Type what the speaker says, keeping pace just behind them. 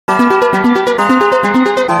Hey,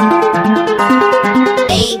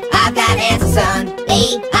 I've got answers, son.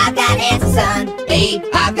 Hey, I've got answers, son. Hey,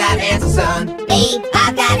 I've got answers, son. Hey,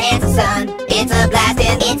 I've got answers, son. It's a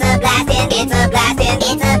blasting, it's a blasting, it's a blasting,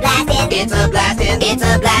 it's a blasting, it's a blasting, it's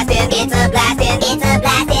a blasting, it's a blasting, it's a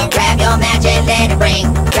blasting. Grab your match and let it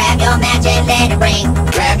ring. Grab your match and let it ring.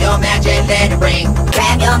 Grab your match and let it ring.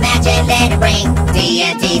 Grab your match and let it ring.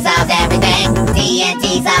 TNT solves everything.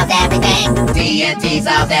 TNT solves everything. TNT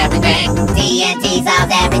solves everything. TNT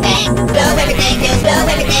solves everything. Blow everything, news, blow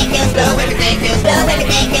everything, news, blow everything, news, blow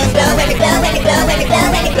everything, news, blow every, blow every, blow every,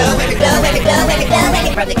 blow every, blow every, blow every, blow every, blow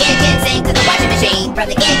every. From the kitchen sink to the washing machine. From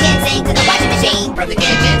the kitchen sink to the washing machine. From the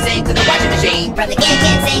kitchen sink to the washing machine. From the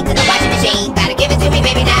kitchen sink to the washing machine. Gotta give it to me,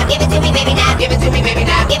 baby, now. Give it to me, baby, now. Give it to me,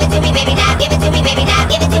 baby, now. Give it to me, baby, now. Give it to me, baby, now.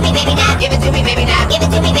 Give it to me, baby, now. Give it to me, baby, now. Give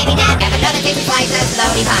it to me, baby, now. Got another tasty slice of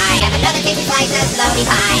slowly pie. Got another tasty slice of slowly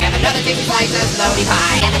pie. Got another tasty slice of slowly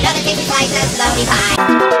pie. Got another tasty slice of slowly pie.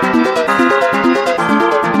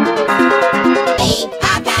 Hey,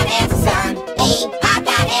 I've got answers, son. Hey, I've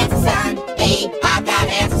got answers, son. Hey, I've got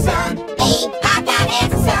answers, son. Hey, I've got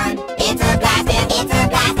answers, son. It's a blasting, it's a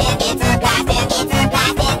blasting, it's a blasting, it's a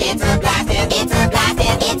blasting, it's a blasting, it's a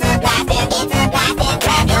blasting, it's a blasting, it's a blasting.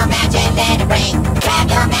 Grab your match and let it ring. Grab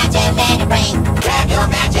your match and let it ring. Grab your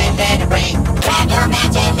match and let it ring. Grab your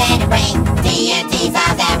match and let it ring. TNT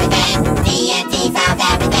solves everything. TNT solves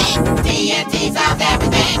everything. TNT solves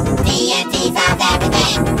everything. TNT solves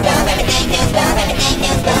everything. Blow everything, news, blow everything,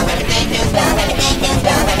 news, blow everything, news, blow everything, news,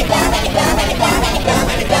 blow every, blow every, blow every, blow every, blow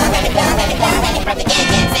every, blow every, blow every, blow every. From the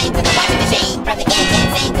kitchen sink to the washing machine. From the kitchen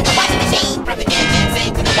sink to the washing machine. From the kitchen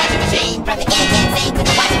sink to the washing machine. From the kitchen sink to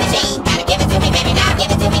the washing machine. Gotta give it to me, baby, now.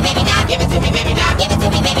 Give it to me, baby, now. Give it to me, baby, now. Give it to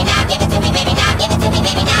me, baby, now. Give it to me, baby, now. Give it to me,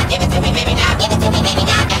 baby, now. Give it to me, baby, now. Give it to me, baby,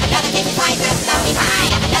 now. Got another tasty slice of slowly pie.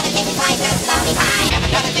 Got another tasty slice of slowly pie. Got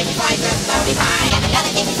another tasty slice of slowly pie. Got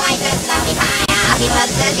another tasty slice of slowly pie. Happy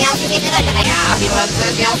Mother's Day, you get it under my happy Mother's Day,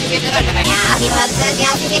 you get it under my happy Mother's Day,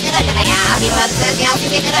 you get it under my happy Mother's Day, you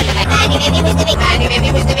get it under my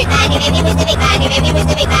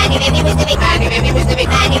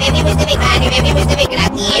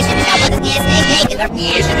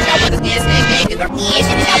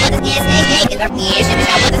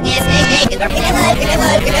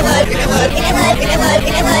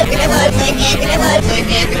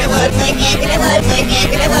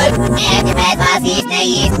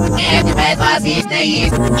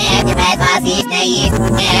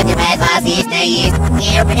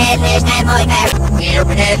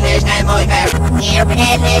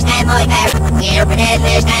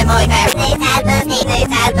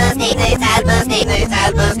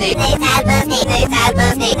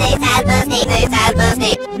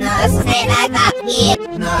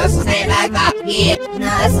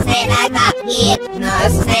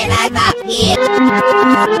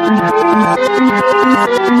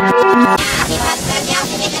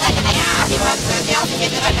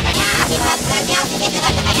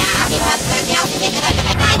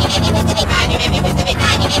nanny baby was the big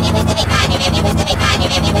nanny baby was the big nanny baby was the big nanny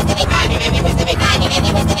baby was the big nanny baby was the big nanny baby was the big nanny baby was the big nanny baby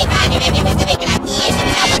was the big nanny baby was the big nanny baby was the big nanny baby was the big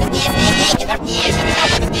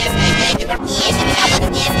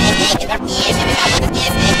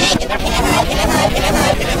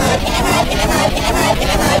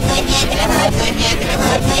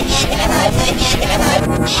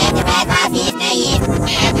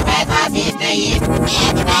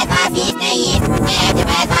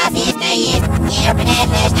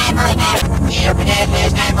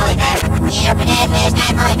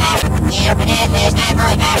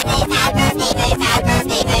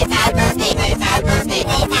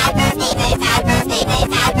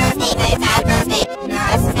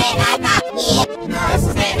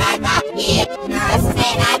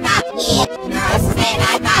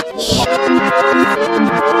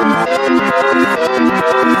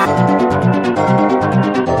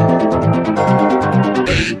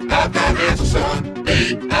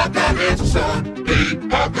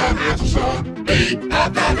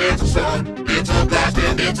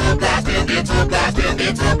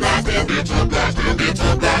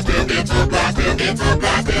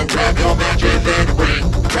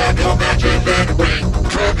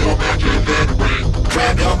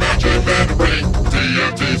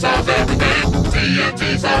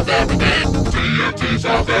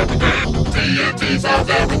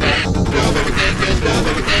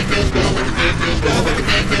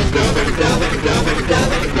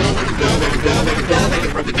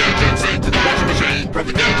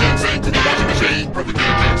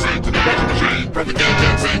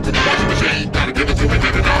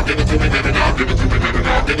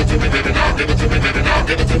Give it to me, baby, now. Give it to me, baby, now.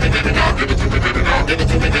 Give it to me, baby, now. Give it to me, baby, now. Give it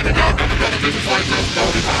to me, baby,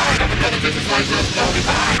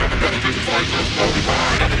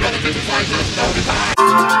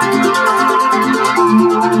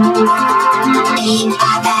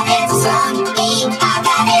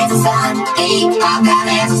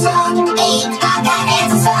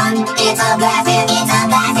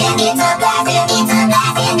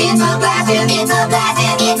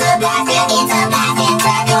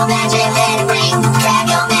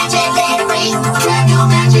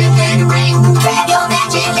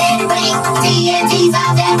 TNT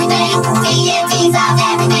solves everything. TNT solves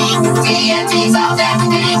everything. TNT solves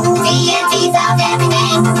everything. TNT solves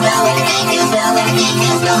everything. Blow everything, you blow everything,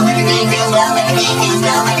 you blow everything, you blow everything, you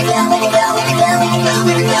blow everything, blow everything, blow everything, blow everything, blow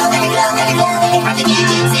everything, blow everything, blow everything, blow everything. From the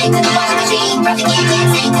kitchen sink to the washing machine. From the kitchen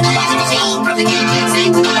sink to the washing machine. From the kitchen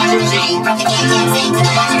sink to the washing machine. From the kitchen sink to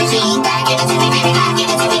the washing machine. Gotta give it to me, baby, now. Give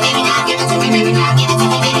it to me, baby, now. Give it to me, baby, now. Give it to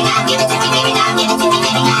me, baby, now. Give it to me, baby, now. Give it to me,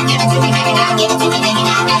 baby, now. Give it to me, baby, now. Give it to me, baby,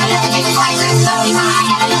 now. Have another kiss twice, slowly high.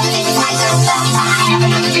 Have another kiss twice, slowly high. Have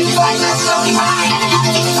another kiss twice, slowly high. Have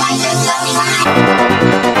another kiss twice, slowly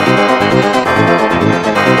high.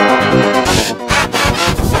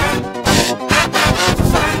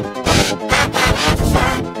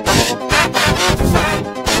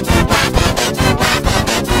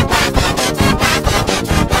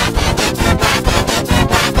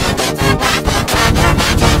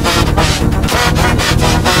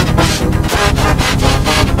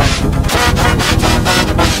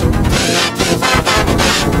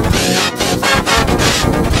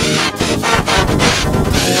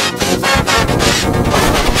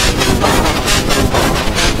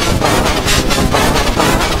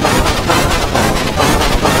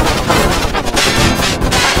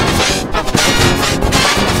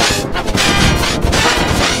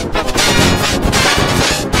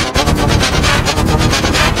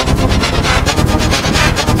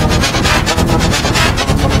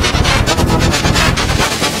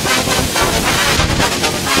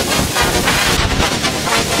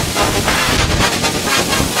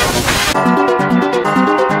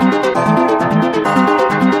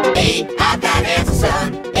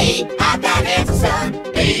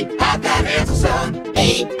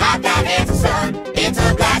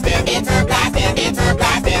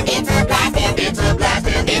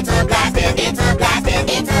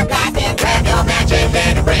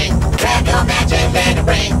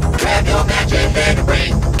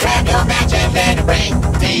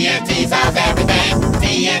 TNT solves everything.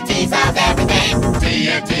 TNT solves everything.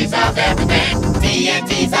 TNT solves everything.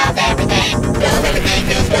 TNT solves everything. Blow everything,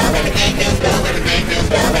 just blow everything, just blow everything, just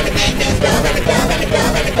blow everything, just blow everything, blow everything, blow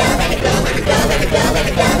everything, blow everything, blow everything, blow everything, blow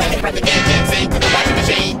everything, blow everything. From the kitchen sink to the washing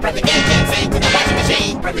machine. From the kitchen sink to the washing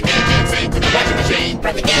machine. From the kitchen sink to the washing machine.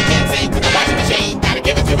 From the kitchen sink to the washing machine. Gotta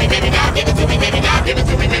give it to me, baby, now. Give it to me, baby, now. Give it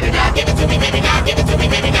to me, baby, now. Give it to me, baby, now. Give it to me,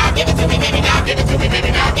 baby, now. Give it to me, baby, now. Give it to me,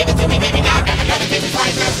 baby, now. Give it to me, baby, now. Have another kiss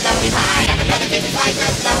twice, slowly high. Have another kiss twice,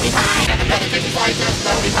 slowly high. Have another kiss twice,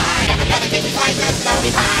 slowly high. Have another kiss twice,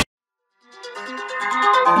 slowly high.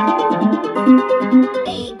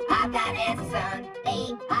 Hey, I've got answers, son. Hey,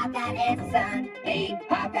 I've got answers, son. Hey,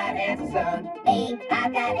 I've got answers, son. Hey,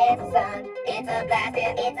 I've got answers, son. It's a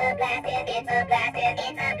blasting, it's a blasting, it's a blasting,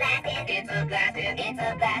 it's a blasting, it's a blasting, it's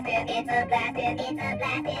a blasting, it's a blasting, it's a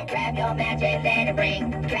blasting. Grab your match and let it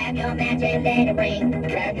ring. Grab your match and let it ring.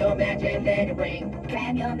 Grab your match and let it ring.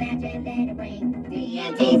 Grab your match and let it ring.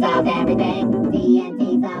 TNT solves everything.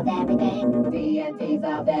 TNT solves everything. TNT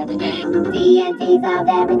solves everything. TNT solves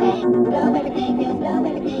everything. Blow everything, you blow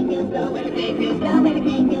everything, you blow everything, you blow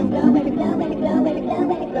everything, you blow everything, blow everything, blow everything, blow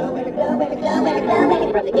everything, blow everything, blow everything, blow everything, blow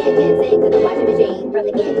everything. From the kitchen sink to the washing machine. From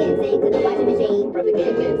the kitchen sink to the washing machine. From the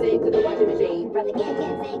kitchen sink to the washing machine. From the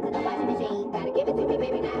kitchen sink to the washing machine. Gotta give it to me,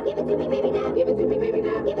 baby, now. Give it to me, baby, now. Give it to me, baby,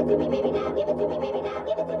 now. Give it to me, baby, now. Give it to me,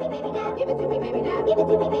 baby, now. Give it to me, baby, now. Give it to me, baby, now. Give it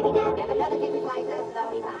to me, baby, now. Have another kiss twice,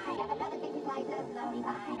 slowly high. Have another kiss twice, slowly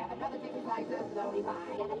high. Have another kiss twice, slowly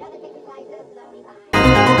high. Have another kiss twice, slowly high.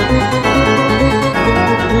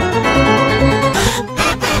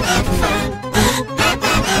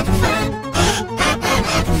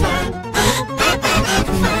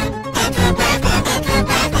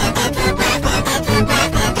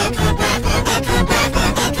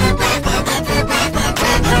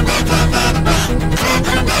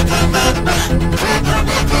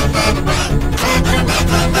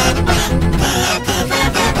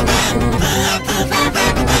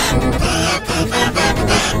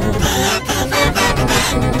 Bye.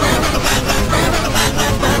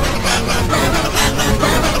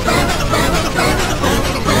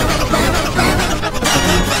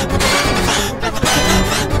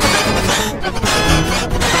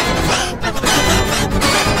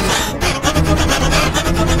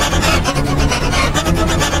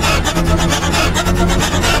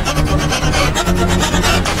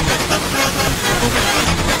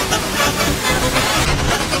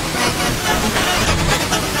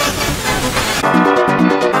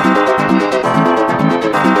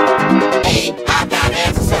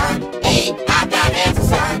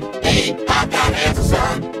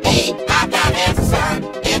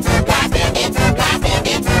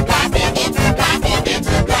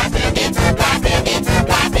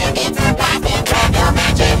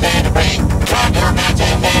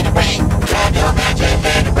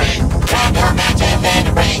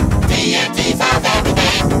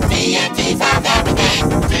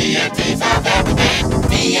 solves everything.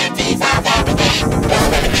 TNT solves everything. Blow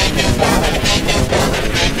everything, just blow everything, just blow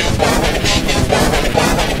everything, just blow everything, just blow everything,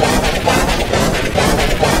 blow everything, blow everything, blow everything, blow everything, blow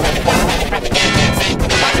everything, blow everything, blow everything. From the kitchen sink to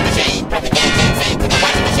the washing machine. From the kitchen sink to the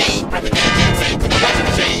washing machine. From the kitchen sink to the washing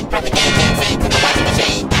machine. From the kitchen sink to the washing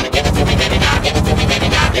machine. Gotta give it to me, baby, now. Give it to me, baby,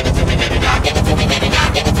 now. Give it to me, baby, now. Give it to me, baby, now.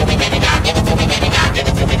 Give it to me, baby, now. Give it to me, baby, now. Give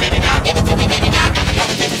it to me, baby, now. Give it to me, baby, now.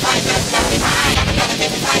 Another different slice of slowly high. Another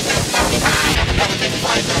different slice of slowly high. Another different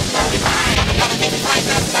slice of slowly high. Another different slice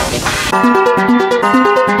of slowly high.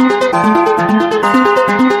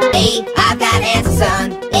 Hey, I've got answers,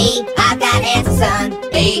 son. Hey, I've got answers, son.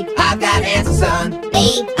 Hey, I've got answers, son.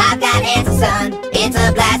 Hey, I've got answers, son. It's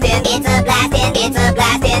a blasting, it's a blasting, it's a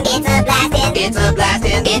blasting, it's a blasting, it's a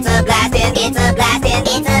blasting, it's a blasting, it's a blasting,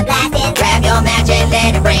 it's a blasting. Grab your match and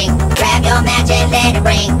let it ring. Grab your match and let it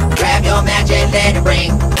ring. Grab your match and let it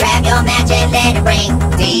ring. Grab your match and let it ring.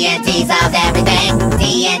 TNT solves everything.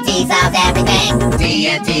 TNT solves everything.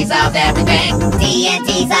 TNT solves everything.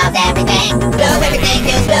 TNT solves everything. Blow everything,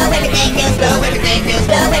 just blow everything, just blow everything, just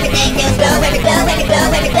blow everything, just blow everything, blow everything, blow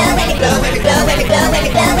everything, blow everything, blow everything, blow everything, blow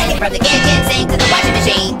everything, blow everything. From the kitchen sink to the washing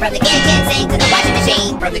machine. From the kitchen sink to the washing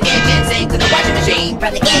machine. From the kitchen sink to the washing machine.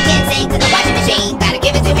 From the kitchen sink to the washing machine. Gotta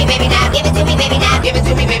give it to me, baby, now. Give it to me, baby, now. Give it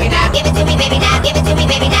to me, baby, now. Give it to me, baby, now. Give it to me,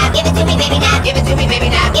 baby, now. Give it to me, baby, now. Give it to me, baby,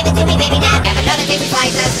 now. Give it to me, baby, now. Have another different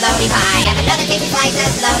slice of slowly pie. Have another different slice of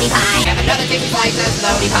slowly pie. Have another different slice of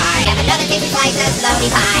slowly pie. Have another different slice of slowly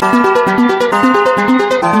pie.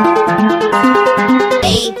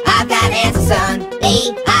 Hey, I've got answers, son.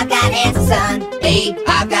 Hey, I've got answers, son. Hey,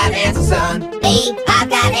 I've got answers, son. Hey, I've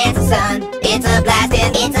got answers, son. It's a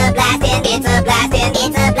blasting, it's a blasting, it's a blasting,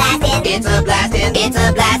 it's a blasting, it's a blasting, it's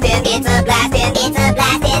a blasting, it's a blasting, it's a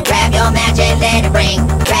blasting. Grab your match and let it ring.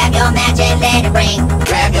 Grab your match and let it ring.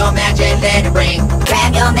 Grab your match and let it ring.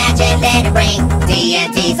 Grab your match and let it ring.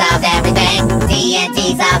 TNT solves everything.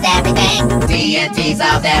 TNT solves everything. TNT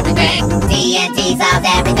solves everything. TNT solves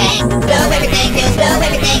everything. Blow everything, just blow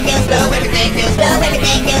everything, just blow everything, just blow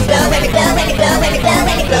everything, just blow everything, blow everything, blow everything, blow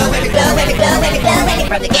everything, blow everything, blow everything, blow everything, blow everything.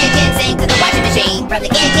 From the kitchen sink to the washing machine. From the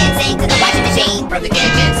kitchen sink to the washing machine. From the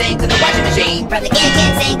kitchen sink to the washing machine. From the kitchen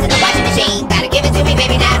sink to the washing machine. Gotta give it to me,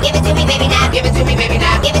 baby, now. Give it to me, baby, now. Give it to me, baby,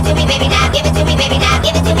 now. Give it to me, baby, now. Give it to me, baby, now.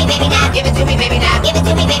 Give it to me, baby, now. Give it to me, baby, now. Give it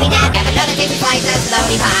to me, baby, now. Have another different slice of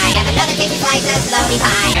slowly pie. Have another different slice of slowly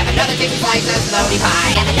pie. Have another different slice of slowly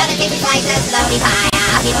pie. Have another different slice of slowly pie.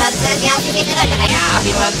 Happy Mother's Day, you get the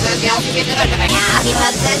Happy Mother's Day, you get the Happy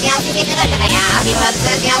Mother's Day, you get the Happy Mother's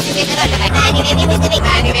Day, you get the Tiny baby was the big,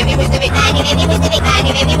 tiny baby was the big, tiny baby was the big,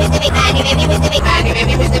 tiny baby was the big, tiny baby was the big, tiny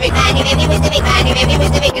baby was the big, tiny baby was the big, tiny baby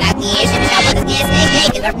was the big. And I can't shoot out with the gas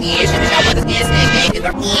snake, and I can't shoot out with the gas snake, and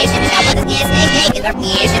I can't shoot out with the gas snake, and I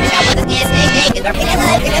can't shoot out with the gas snake, and I get it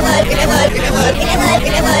wood, get it wood, get it wood, get it wood,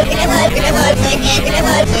 get it wood, get it wood, get it wood, get it wood, get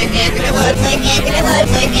it wood, get it wood, get it wood, get it wood,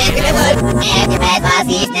 get it wood. And the red was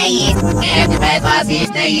his name, and the red was his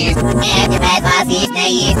name, and the red was his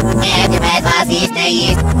name, and the red was his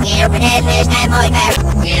name. Hier ben het licht en mooi ver,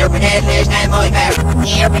 hier ben het licht en mooi ver,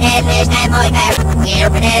 hier ben het licht en mooi ver,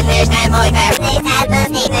 hier ben het licht en mooi ver. Nee salbus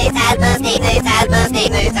niet, nee salbus niet, nee salbus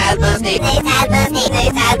niet, nee salbus niet, nee salbus niet,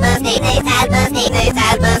 nee salbus niet, nee salbus niet, nee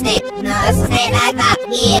salbus niet. No, stay like that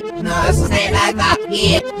here, no, stay like that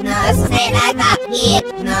here, no, stay like that here,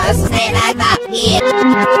 no, stay like that here.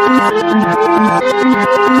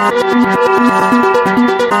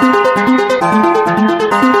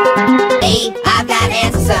 Hey, I've got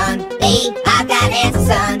answers, son. Hey, I've got answers,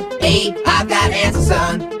 son. Hey, I've got answers,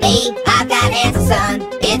 son. Hey, I've got answers, son.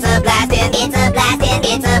 It's a blasting, it's a blasting,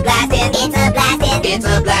 it's a blasting, it's a blasting, it's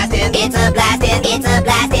a blasting, it's a blasting, it's a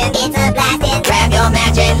blasting, it's a blasting. Grab your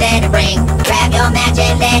match and let it ring. Grab your match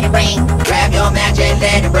and let it ring. Grab your match and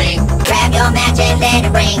let it ring. Grab your match and let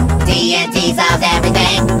it ring. TNT solves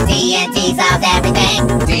everything. TNT solves everything.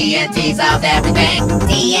 TNT solves everything.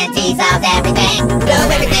 TNT solves everything. Blow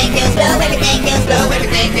everything, just blow everything, just blow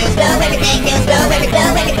everything, just blow everything, just blow everything,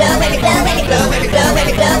 blow everything, blow everything, blow everything, blow everything, blow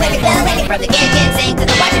everything, blow everything, blow everything. From the kitchen sink to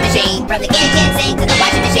the washing machine. From the kitchen sink to the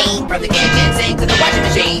washing machine. From the kitchen sink to the washing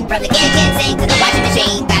machine. From the kitchen sink to the washing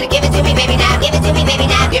machine. Gotta give it to me, baby, now. Give it to me, baby,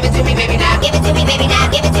 now. Give it to me, baby, now. Give it to me, baby, now.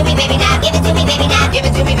 Give it to me, baby, now. Give it to me, baby, now. Give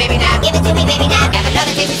it to me, baby, now. Give it to me, baby, now. Have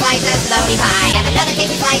another different slice of slowly pie. Have another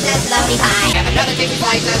different slice of slowly pie. Have another different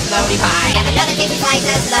slice of slowly pie. Have another different slice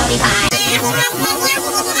of slowly pie.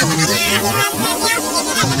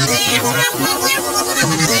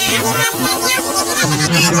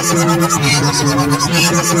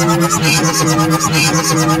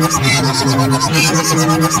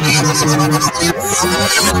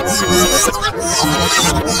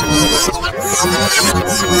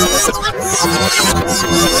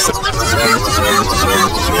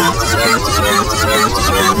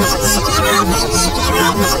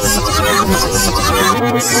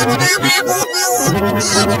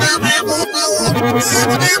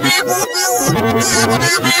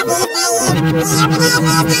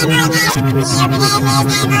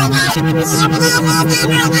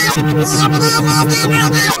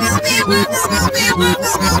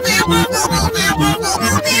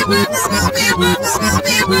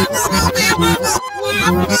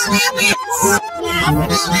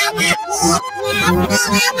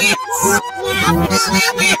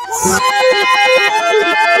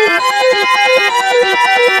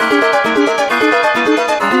 Thank you.